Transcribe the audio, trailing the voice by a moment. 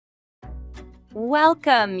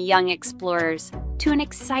Welcome, young explorers, to an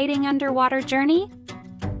exciting underwater journey.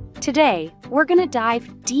 Today, we're going to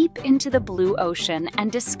dive deep into the blue ocean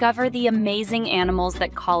and discover the amazing animals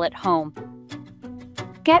that call it home.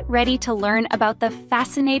 Get ready to learn about the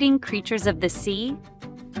fascinating creatures of the sea.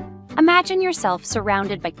 Imagine yourself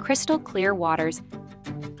surrounded by crystal clear waters,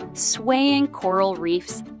 swaying coral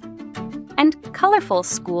reefs, and colorful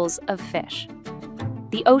schools of fish.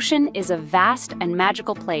 The ocean is a vast and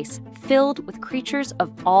magical place filled with creatures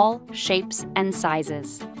of all shapes and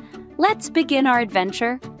sizes. Let's begin our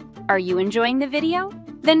adventure. Are you enjoying the video?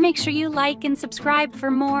 Then make sure you like and subscribe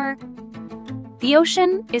for more. The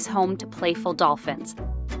ocean is home to playful dolphins.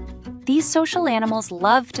 These social animals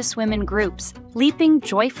love to swim in groups, leaping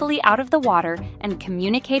joyfully out of the water and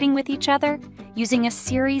communicating with each other using a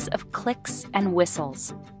series of clicks and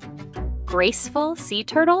whistles. Graceful sea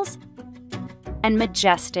turtles and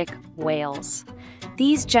majestic whales.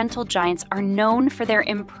 These gentle giants are known for their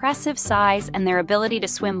impressive size and their ability to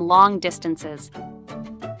swim long distances.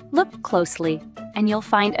 Look closely, and you'll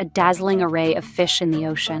find a dazzling array of fish in the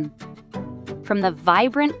ocean. From the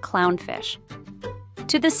vibrant clownfish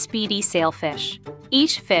to the speedy sailfish,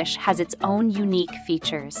 each fish has its own unique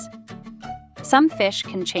features. Some fish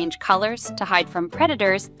can change colors to hide from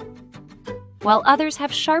predators, while others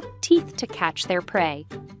have sharp teeth to catch their prey.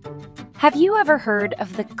 Have you ever heard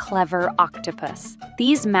of the clever octopus?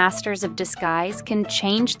 These masters of disguise can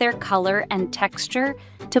change their color and texture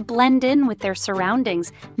to blend in with their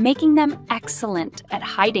surroundings, making them excellent at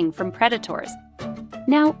hiding from predators.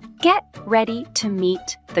 Now, get ready to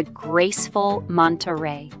meet the graceful manta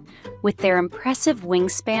ray. With their impressive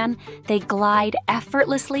wingspan, they glide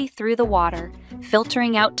effortlessly through the water,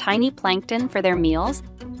 filtering out tiny plankton for their meals.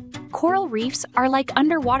 Coral reefs are like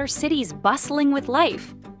underwater cities bustling with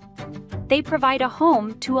life. They provide a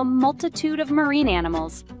home to a multitude of marine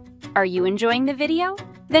animals. Are you enjoying the video?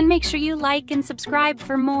 Then make sure you like and subscribe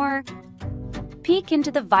for more. Peek into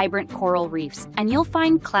the vibrant coral reefs, and you'll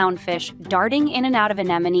find clownfish darting in and out of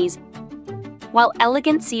anemones, while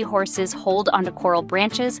elegant seahorses hold onto coral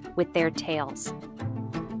branches with their tails.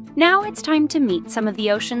 Now it's time to meet some of the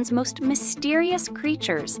ocean's most mysterious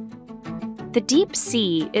creatures. The deep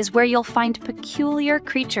sea is where you'll find peculiar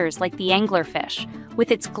creatures like the anglerfish,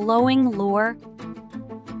 with its glowing lure,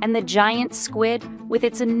 and the giant squid with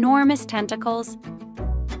its enormous tentacles.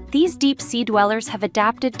 These deep sea dwellers have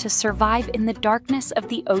adapted to survive in the darkness of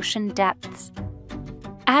the ocean depths.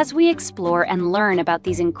 As we explore and learn about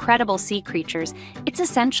these incredible sea creatures, it's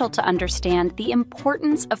essential to understand the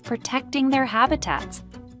importance of protecting their habitats.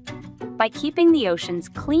 By keeping the oceans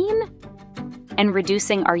clean and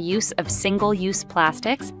reducing our use of single-use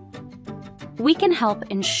plastics, we can help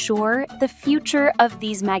ensure the future of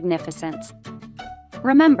these magnificents.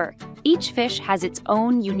 Remember, each fish has its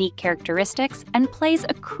own unique characteristics and plays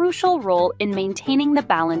a crucial role in maintaining the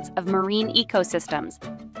balance of marine ecosystems.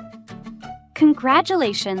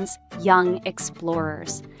 Congratulations, young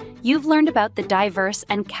explorers! You've learned about the diverse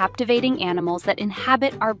and captivating animals that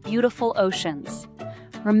inhabit our beautiful oceans.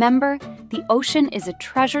 Remember, the ocean is a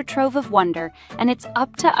treasure trove of wonder, and it's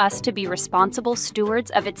up to us to be responsible stewards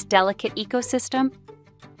of its delicate ecosystem.